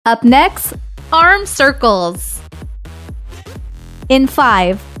Up next, arm circles. In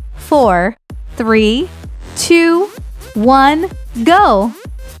 5, 4, 3, 2, 1, go!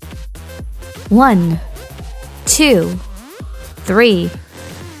 1, 2, 3,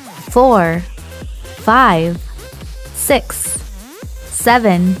 4, 5, 6,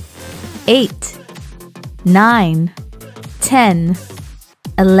 7, 8, 9, 10,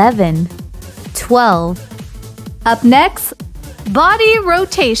 11, 12. Up next, body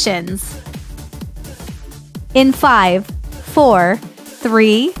rotations. In 5, 4,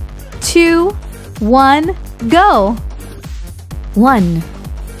 3, 2, 1, go! 1,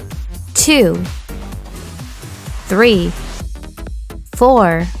 2, 3,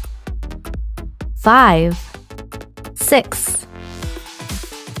 4, 5, 6,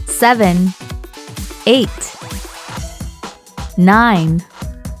 7, 8, 9,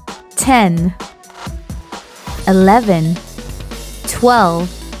 10, 11,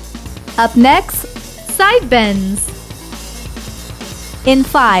 12. Up next, side bends. In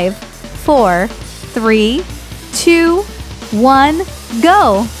 5, 4, 3, 2, 1,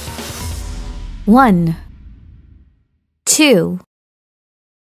 go! 1, 2,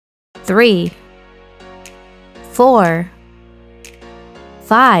 3, 4,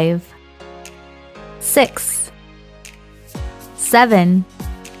 5, 6, 7,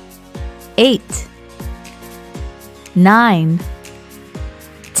 8, 9,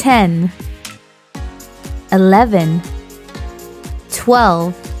 10, 11,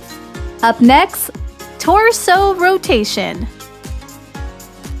 12. Up next, torso rotation.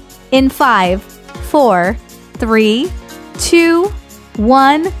 In 5, 4, 3, 2,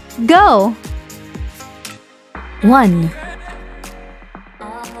 1, go! 1,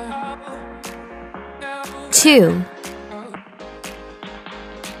 2,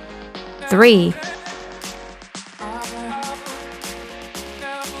 3,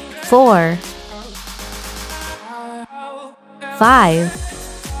 4, 5,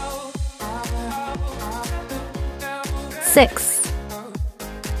 6,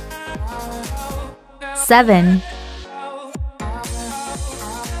 7,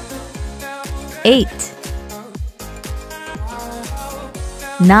 8,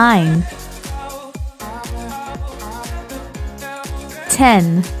 9,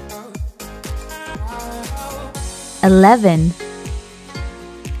 10, 11,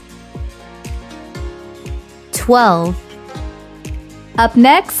 12. Up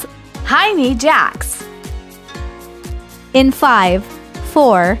next, high knee jacks. In 5,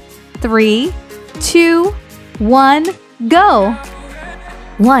 4, 3, 2, 1, go!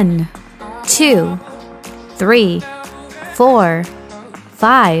 1, 2, 3, 4,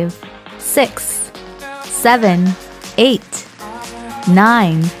 5, 6, 7, 8,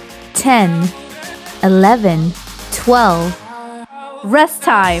 9, 10, 11, 12. Rest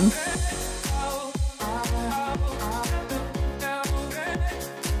time.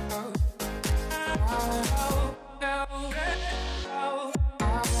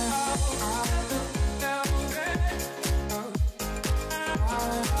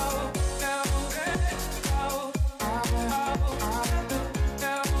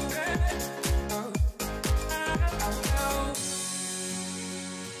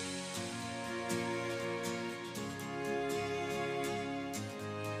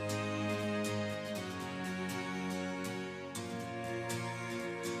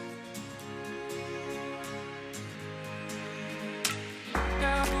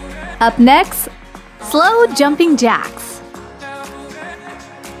 Up next, slow jumping jacks.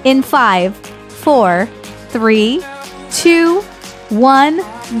 In 5, 4, 3, 2, 1,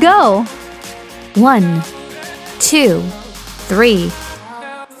 go! 1, 2, 3,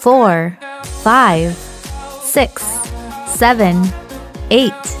 4, 5, 6, 7,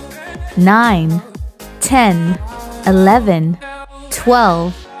 8, 9, 10, 11,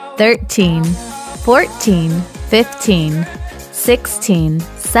 12, 13, 14, 15, 16,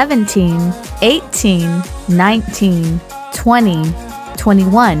 17, 18, 19, 20,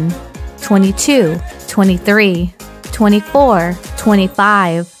 21, 22, 23, 24,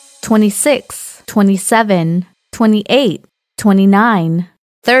 25, 26, 27, 28, 29,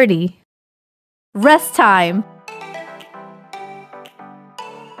 30. Rest time.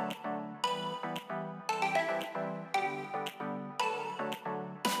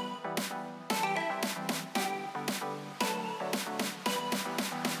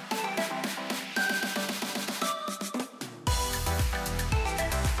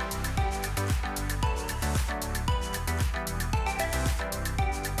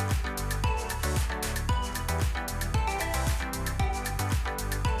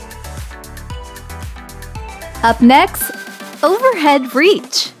 Up next, overhead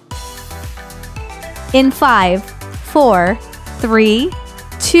reach. In 5, 4, 3,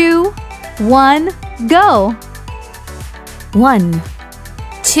 2, 1, go! 1,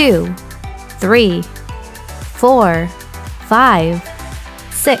 2, 3, 4, 5,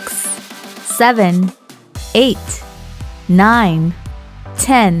 6, 7, 8, 9,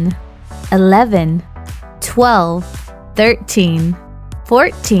 10, 11, 12, 13,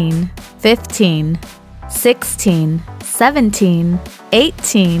 14, 15, 16, 17,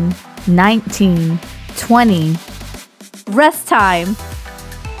 18, 19, 20. Rest time.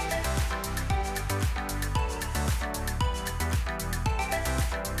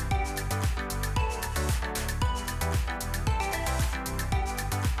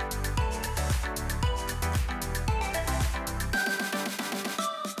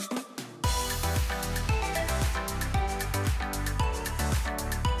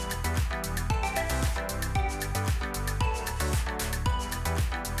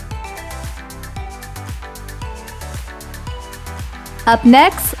 Up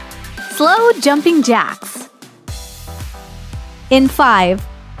next, slow jumping jacks. In 5,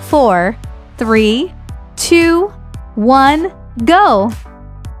 4, 3, 2, 1, go!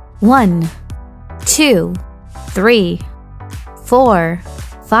 1, 2, 3, 4,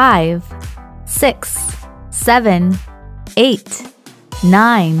 5, 6, 7, 8,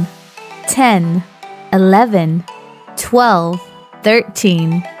 9, 10, 11, 12,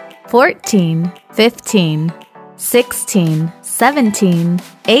 13, 14, 15, 16, 17,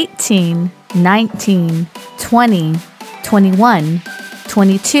 18, 19, 20, 21,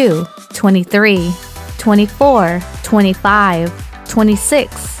 22, 23, 24, 25,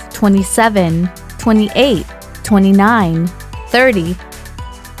 26, 27, 28, 29, 30.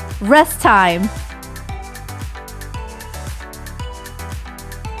 Rest time.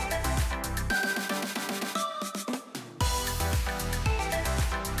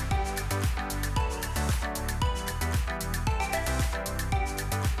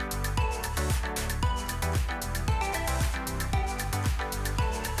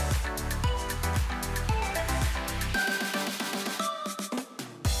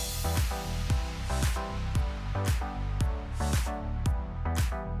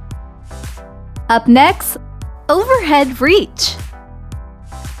 Up next, overhead reach.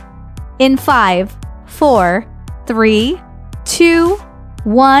 In 5, 4, 3, 2,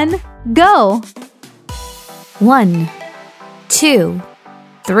 1, go! 1, 2,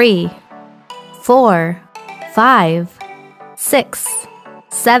 3, 4, 5, 6,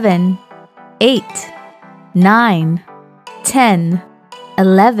 7, 8, 9, 10,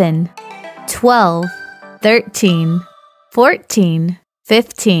 11, 12, 13, 14,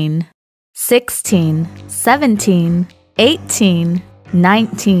 15, 16, 17, 18,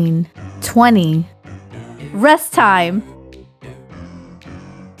 19, 20. Rest time.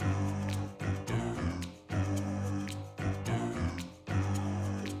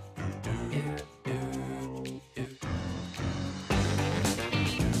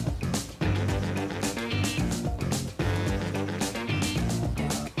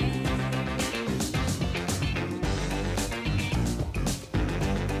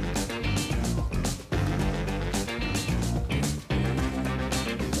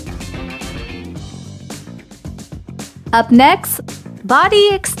 Up next, body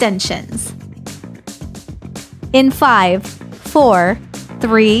extensions. In 5, 4,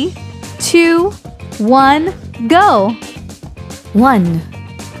 3, 2, 1, go! 1,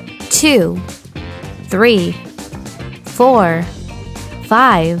 2, 3, 4,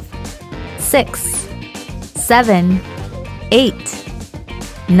 5, 6, 7, 8,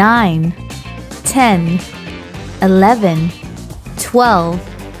 9, 10, 11, 12,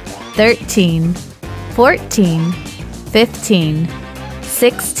 13, 14, 15,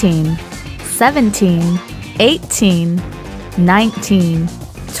 16, 17, 18, 19,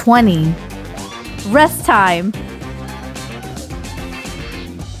 20. Rest time.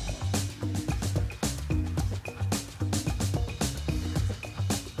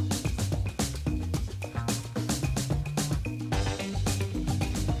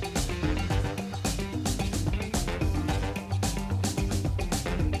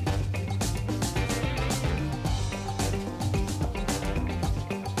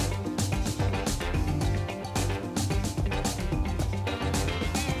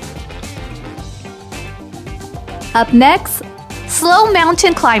 Up next, slow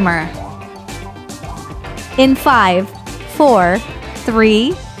mountain climber. In 5, 4,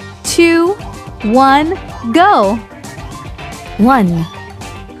 3, 2, 1, go! 1,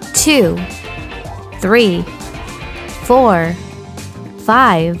 2, 3, 4,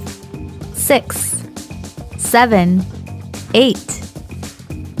 5, 6, 7, 8,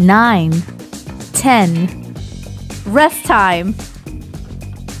 9, 10. Rest time.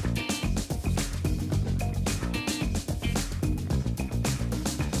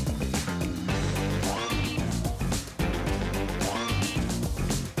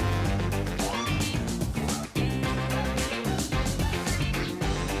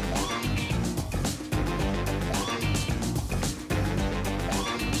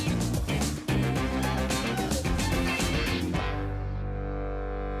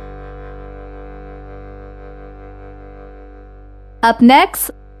 Up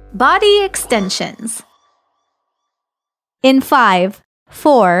next, body extensions. In 5,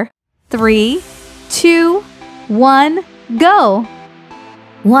 4, 3, 2, 1, go!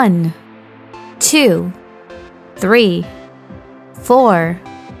 1, 2, 3, 4,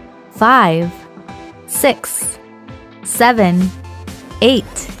 5, 6, 7, 8,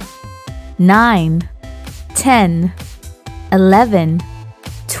 9, 10, 11,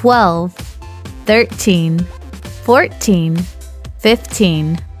 12, 13, 14,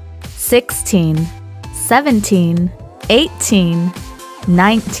 15, 16, 17, 18,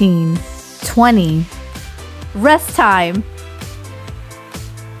 19, 20. Rest time.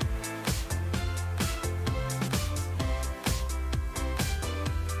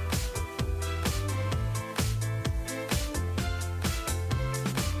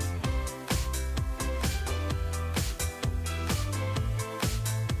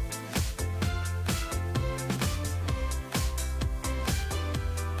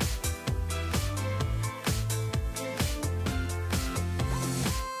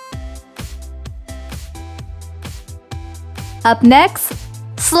 Up next,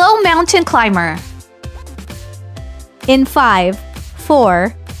 slow mountain climber. In 5,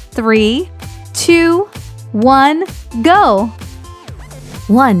 4, 3, 2, 1, go!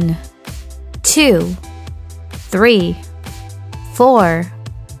 1, 2, 3, 4,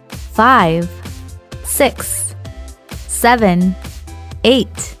 5, 6, 7,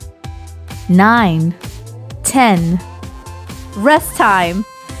 8, 9, 10. Rest time.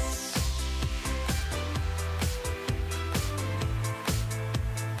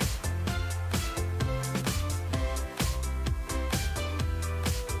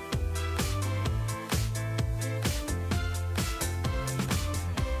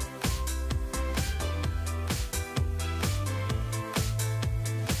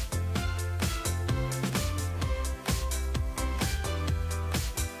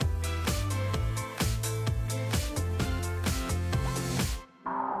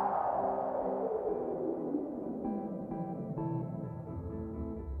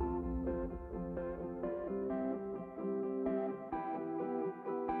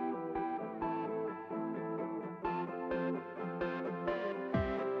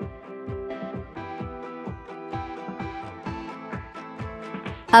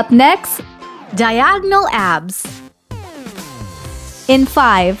 Up next, diagonal abs. In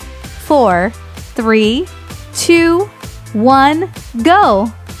 5, 4, 3, 2, 1, go!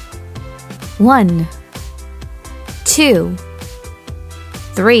 1, 2,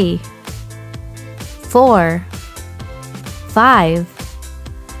 3, 4, 5,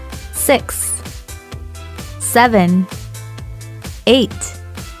 6, 7, 8,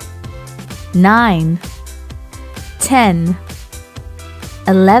 9, 10,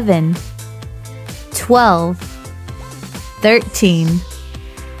 11, 12, 13,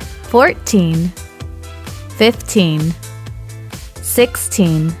 14, 15,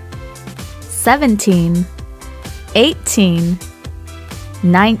 16, 17, 18,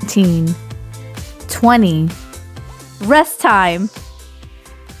 19, 20. Rest time.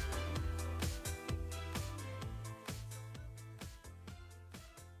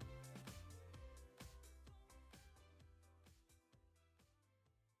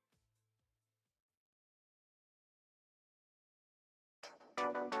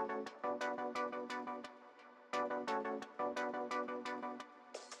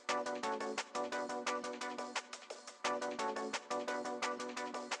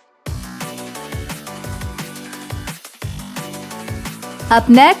 Up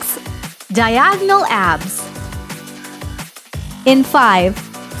next, diagonal abs. In 5,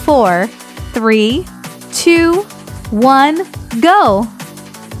 4, 3, 2, 1, go!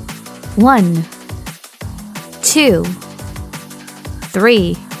 1, 2,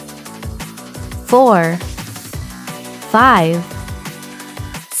 3, 4, 5,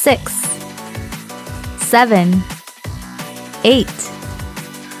 6, 7, 8,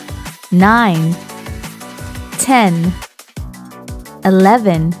 9, 10,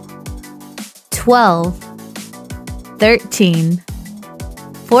 11, 12, 13,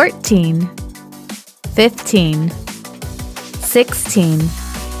 14, 15, 16,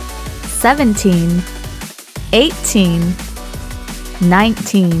 17, 18,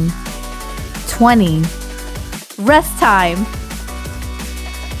 19, 20. Rest time.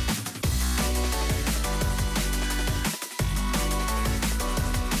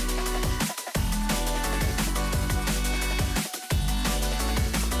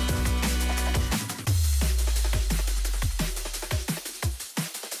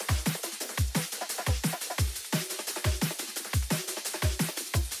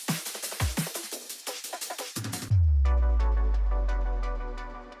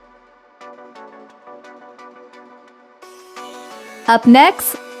 Up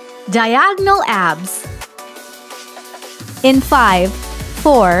next, diagonal abs. In 5,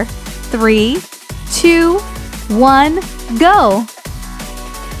 4, 3, 2, 1, go!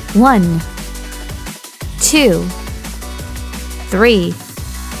 1, 2, 3,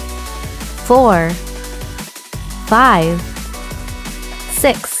 4, 5,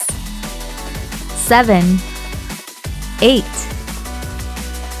 6, 7, 8,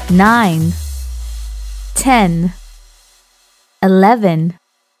 9, 10, 11,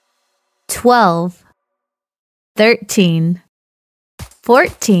 12, 13,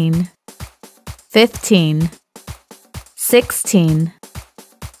 14, 15, 16,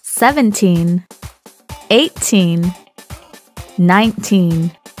 17, 18,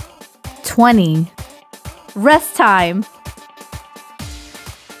 19, 20. Rest time.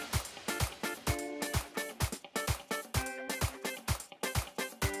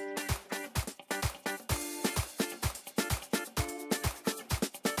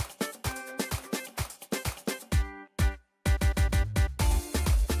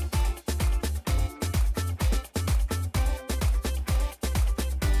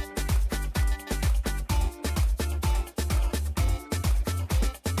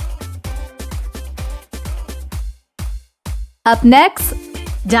 Up next,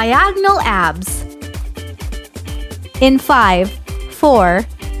 diagonal abs. In 5, 4,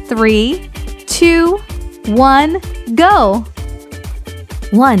 3, 2, 1, go!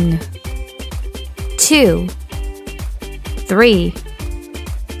 1, 2, 3,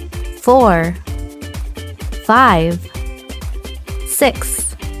 4, 5,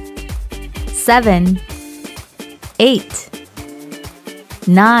 6, 7, 8,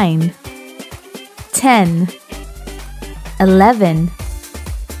 9, 10, 11,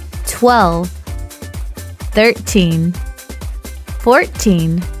 12, 13,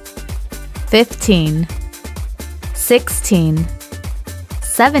 14, 15, 16,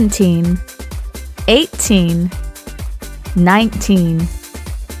 17, 18, 19,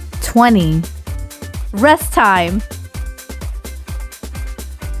 20. Rest time.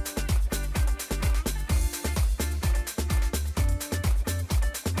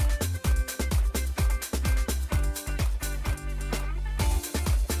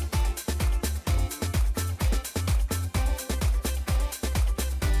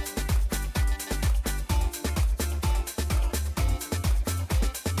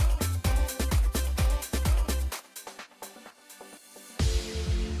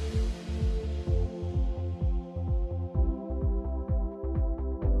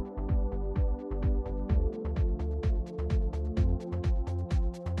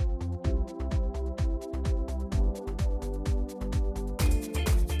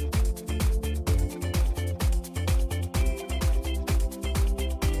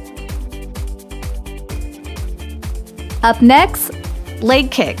 Up next,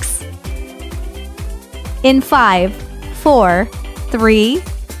 leg kicks. In 5, 4, 3,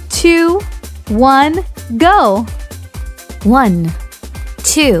 2, 1, go! 1,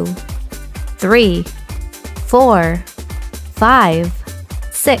 2, 3, 4, 5,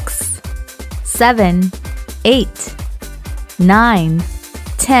 6, 7, 8, 9,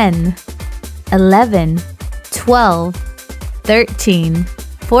 10, 11, 12, 13,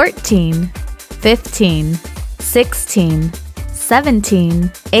 14, 15, 16,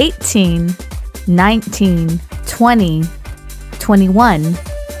 17, 18, 19, 20, 21,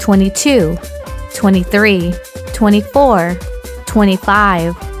 22, 23, 24,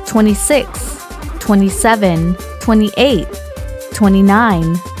 25, 26, 27, 28,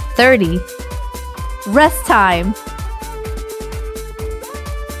 29, 30. Rest time.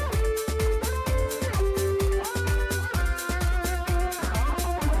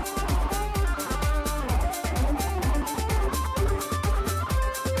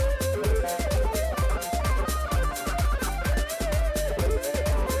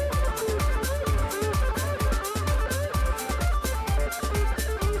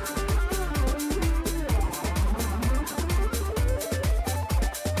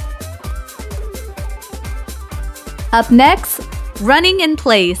 Up next, running in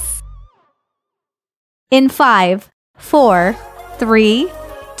place. In 5, 4, 3,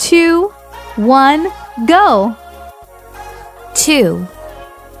 2, 1, go! 2,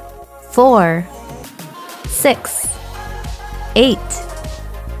 4, 6, 8,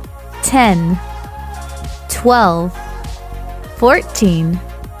 10, 12, 14,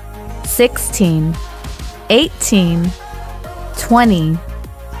 16, 18, 20.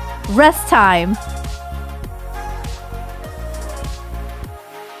 Rest time.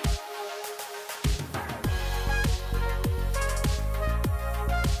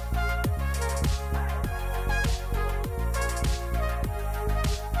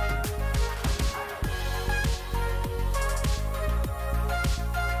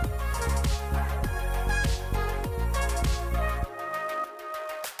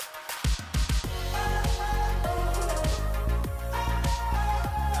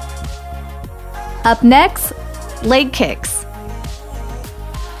 Up next, leg kicks.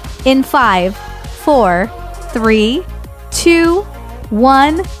 In 5, 4, 3, 2,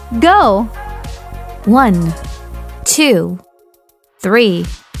 1, go! 1, 2, 3,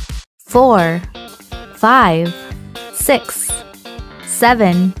 4, 5, 6,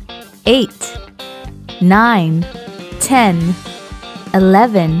 7, 8, 9, 10,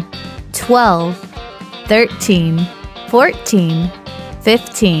 11, 12, 13, 14,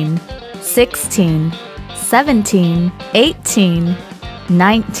 15, 16, 17, 18,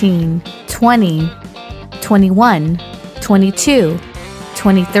 19, 20, 21, 22,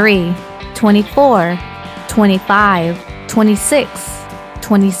 23, 24, 25, 26,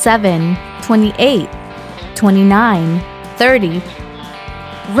 27, 28, 29, 30.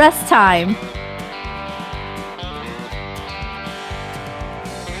 Rest time.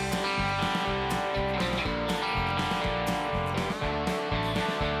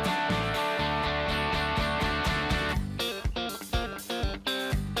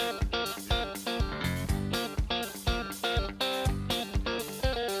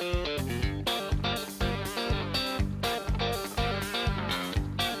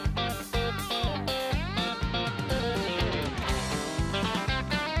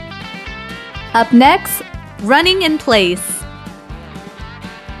 Up next, running in place.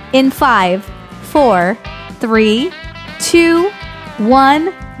 In 5, 4, 3, 2,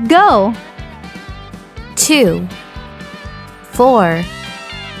 1, go! 2, 4,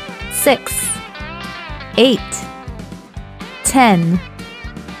 6, 8, 10,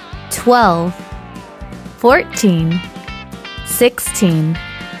 12, 14, 16,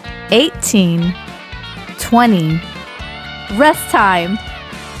 18, 20. Rest time.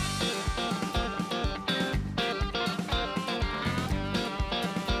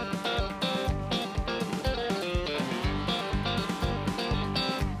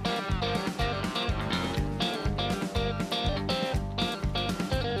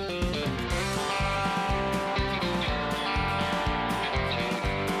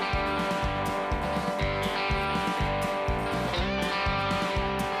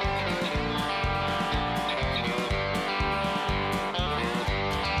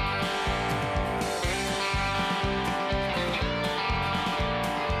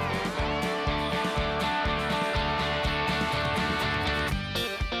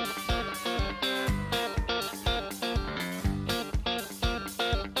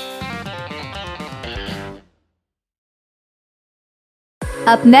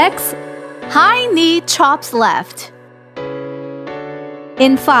 Up next, high knee chops left.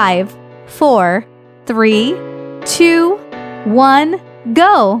 In 5, 4, 3, 2, 1,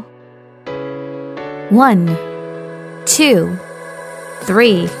 go! 1, 2,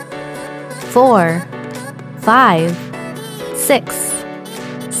 3, 4, 5, 6,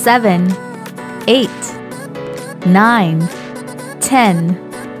 7, 8, 9,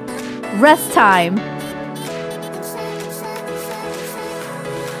 10. Rest time.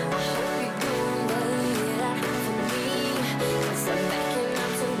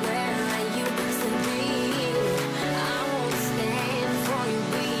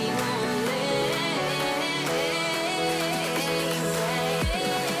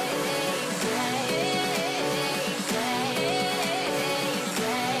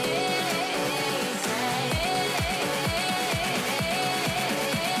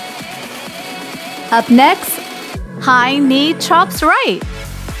 Up next, high knee chops right.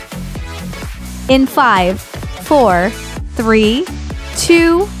 In 5, 4, 3,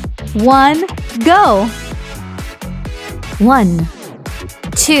 2, 1, go! 1,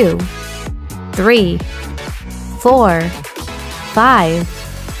 2, 3, 4, 5,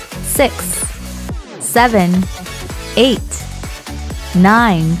 6, 7, 8,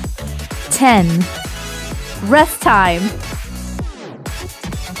 9, 10. Rest time.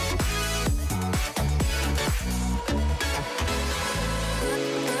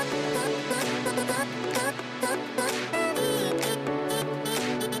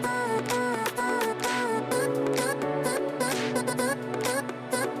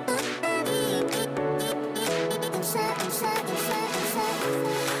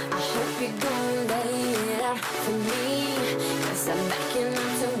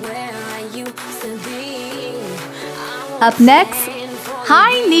 Up next,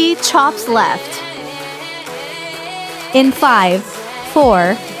 high knee chops left. In 5,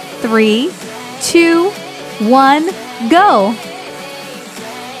 4, 3, 2, 1, go!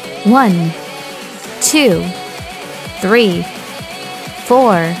 1, 2, 3,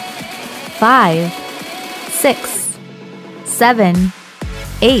 4, 5, 6, 7,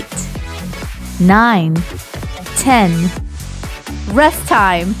 8, 9, 10. Rest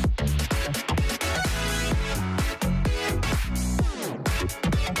time.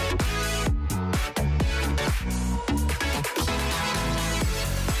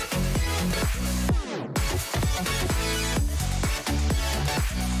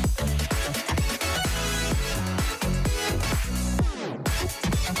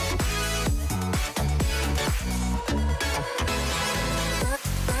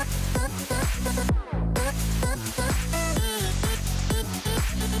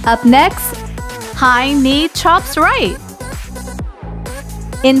 Up next, high knee chops right.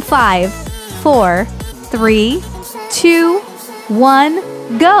 In 5, 4, 3, 2,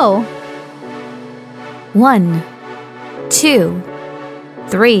 1, go! 1, 2,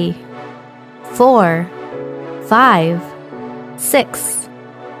 3, 4, 5, 6,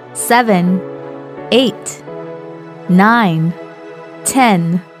 7, 8, 9,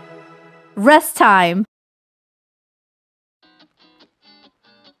 10. Rest time.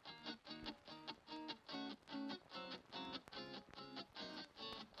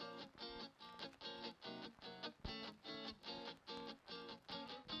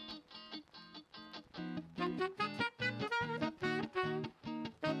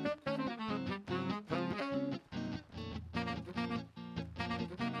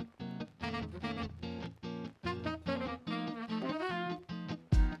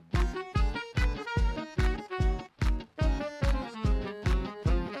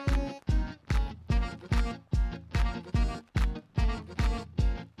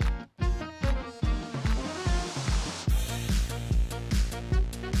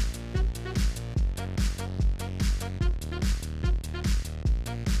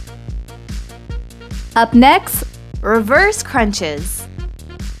 Up next, reverse crunches.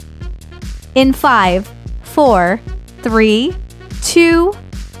 In 5, 4, 3, 2,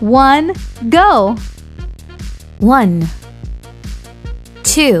 1, go! 1,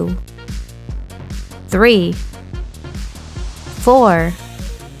 2, 3, 4,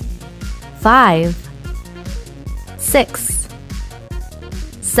 5, 6,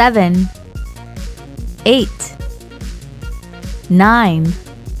 7, 8, 9,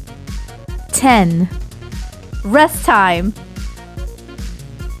 10. Rest time.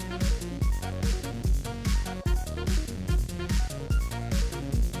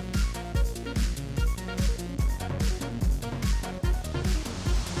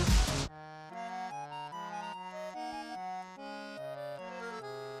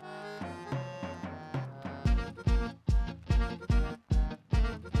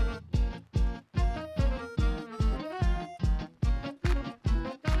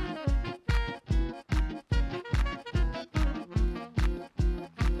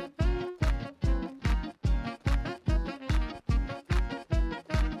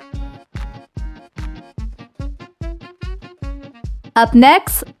 Up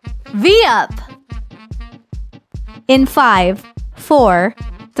next, V-up. In 5, 4,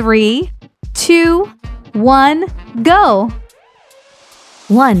 3, 2, 1, go!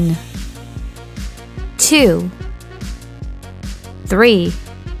 1, 2, 3,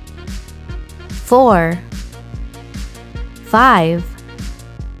 4, 5,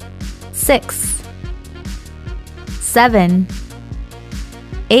 6, 7,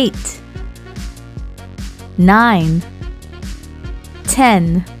 8, 9,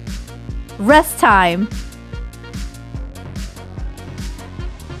 10. Rest time.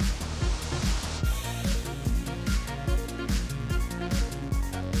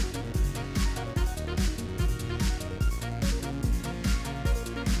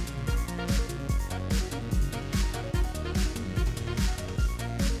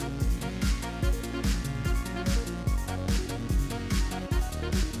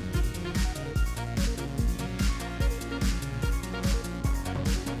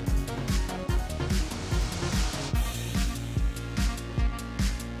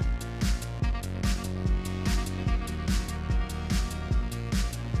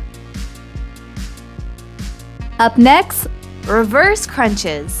 Up next, reverse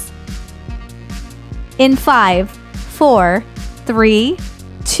crunches. In 5, 4, 3,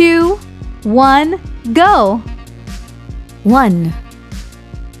 2, 1, go! 1,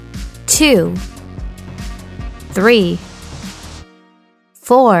 2, 3,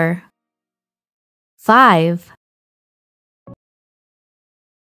 4, 5,